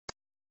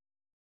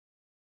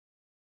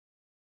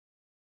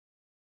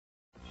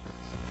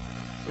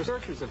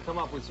Researchers have come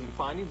up with some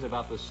findings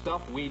about the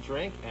stuff we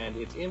drink and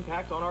its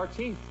impact on our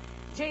teeth.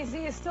 Jay-Z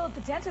is still at the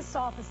dentist's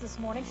office this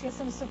morning. She has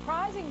some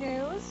surprising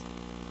news.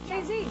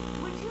 Jay-Z.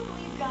 Would you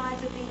believe,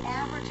 guys, that the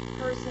average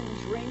person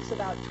drinks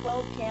about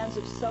 12 cans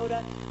of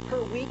soda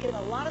per week, and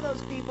a lot of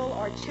those people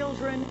are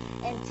children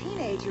and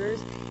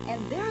teenagers,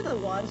 and they're the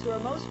ones who are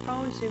most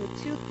prone to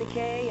tooth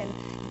decay and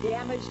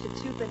damage to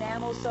tooth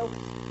enamel. So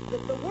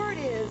the word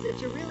is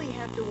that you really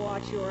have to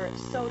watch your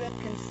soda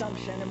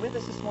consumption. And with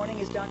us this morning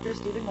is Dr.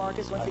 Stephen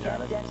Marcus, once again,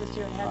 dentist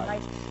here in Haddon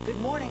Heights.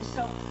 Good morning.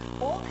 So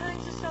all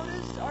kinds of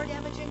sodas are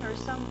damaging, or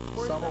some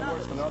worse than others? Some are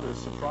worse than others.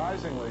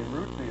 Surprisingly,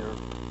 root beer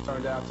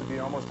turned out to be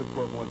almost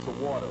equivalent to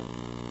water.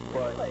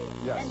 But, really?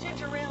 Yes. And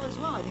ginger ale as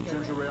well, I think.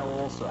 Ginger ale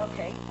also.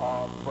 Okay.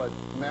 But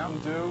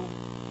Mountain Dew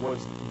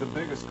was the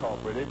biggest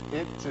culprit.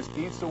 It just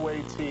eats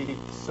away teeth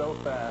so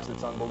fast,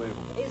 it's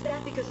unbelievable. Is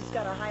that because it's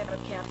got a high amount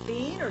of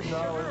caffeine or sugar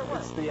or what?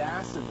 It's the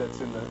acid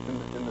that's in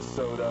the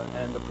soda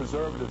and the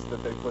preservatives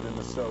that they put in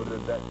the soda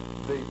that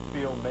they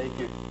feel make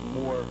it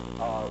more,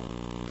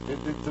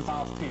 it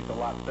dissolves teeth a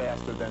lot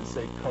faster than,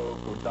 say, Coke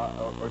or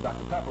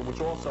Dr. Pepper, which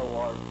also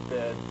are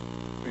bad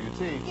for your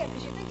teeth. Yeah,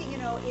 because you're thinking, you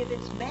know, if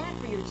it's bad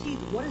for your teeth,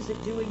 what is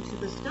it doing to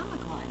the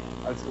stomach lining?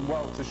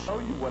 Well, to show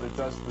you what it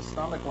does to the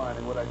stomach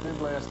lining, what I did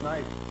last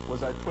night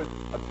was I put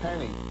a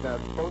penny. Now,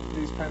 both of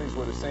these pennies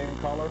were the same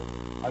color.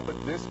 I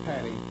put this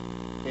penny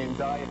in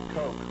Diet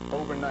Coke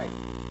overnight.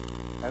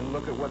 And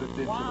look at what it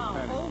did to the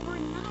penny.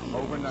 Overnight?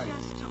 Overnight.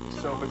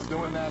 So if it's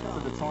doing that to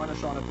the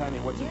tarnish on a penny,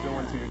 what's it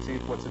doing to your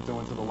teeth? What's it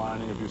doing to the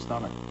lining of your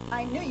stomach?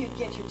 I knew you'd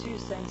get your 2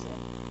 cents in.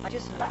 I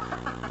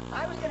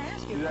was going to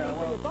ask you for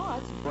your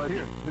thoughts. But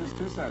here's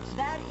 2 cents.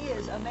 That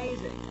is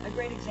amazing. A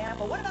great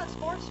example. What about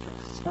sports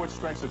drinks? Sports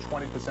drinks are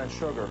 20%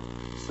 sugar,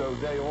 so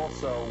they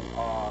also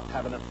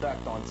have an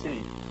effect on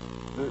teeth.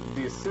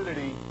 The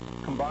acidity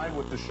combined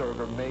with the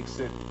sugar makes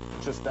it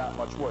just that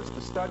much worse.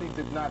 The study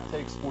did not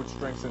take sports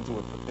drinks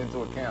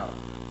into account.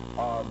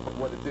 But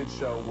what it did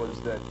show was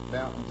that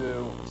Mountain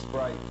Dew and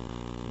Sprite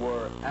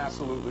were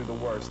absolutely the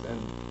worst. And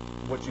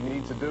what you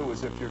need to do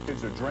is, if your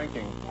kids are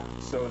drinking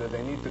soda,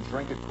 they need to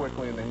drink it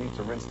quickly and they need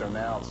to rinse their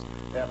mouths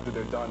after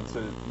they're done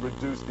to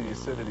reduce the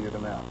acidity of the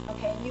mouth.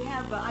 Okay, and you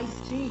have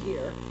iced tea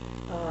here.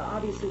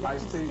 Obviously, that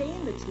can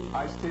stain the teeth.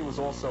 Iced tea was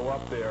also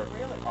up there,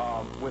 really?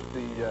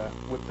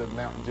 with the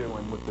Mountain Dew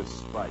and with the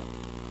Sprite.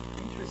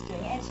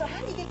 Interesting. And so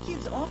how do you get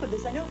kids off of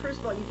this? I know, first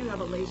of all, you do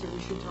have a laser we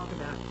should talk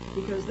about,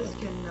 because this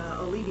can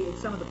alleviate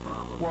some of the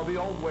problems. Well, the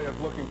old way of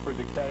looking for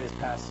decay is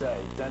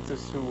passé.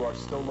 Dentists who are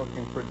still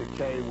looking for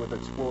decay with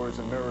explorers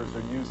and mirrors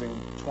are using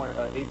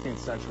 18th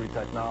century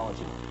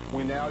technology.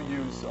 We now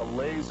use a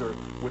laser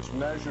which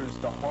measures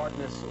the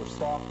hardness or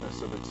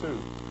softness of a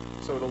tooth.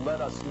 So it'll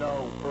let us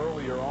know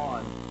earlier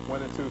on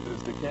when a tooth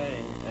is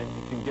decaying, and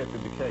you can get the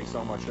decay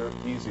so much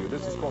easier.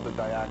 This is called the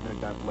diagonal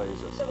dent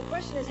laser. So the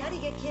question is, how do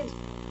you get kids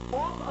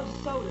off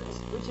of sodas,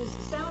 which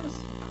sounds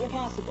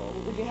impossible?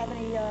 Would you have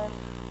any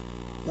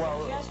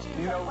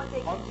suggestions on what they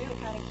can do to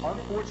kind of keep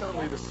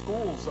unfortunately, the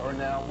schools are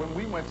now, when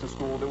we went to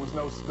school, there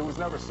was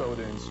never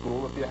soda in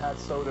school. If you had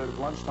soda at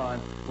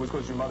lunchtime, it was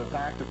because your mother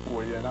packed it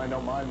for you, and I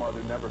know my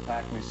mother never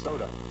packed me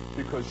soda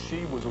because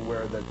she was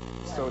aware that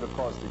soda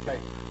caused decay.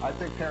 I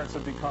think parents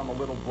have become a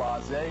little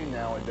blasé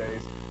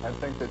nowadays and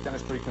think that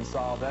dentistry can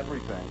solve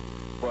everything.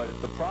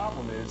 But the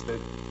problem is that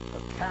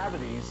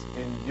cavities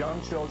in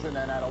young children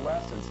and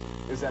adolescents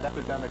is at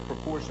epidemic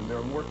proportion. There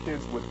are more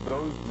kids with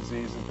those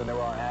diseases than there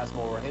are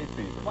asthma or hay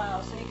fever.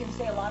 Wow, so you can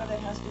say a lot of it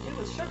has to do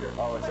with sugar.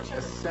 Oh, it's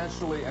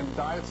essentially, and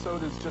diet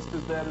soda is just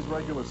as bad as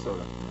regular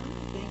soda.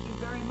 Thank you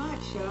very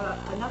much.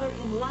 Another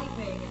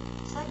enlightening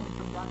segment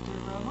from Dr.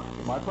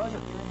 Marcus. My pleasure.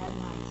 Here in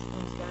Haddon Heights.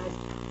 Thanks,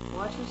 guys.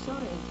 Watch your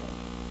soda intake.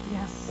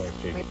 Yes.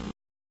 Thanks, Chief.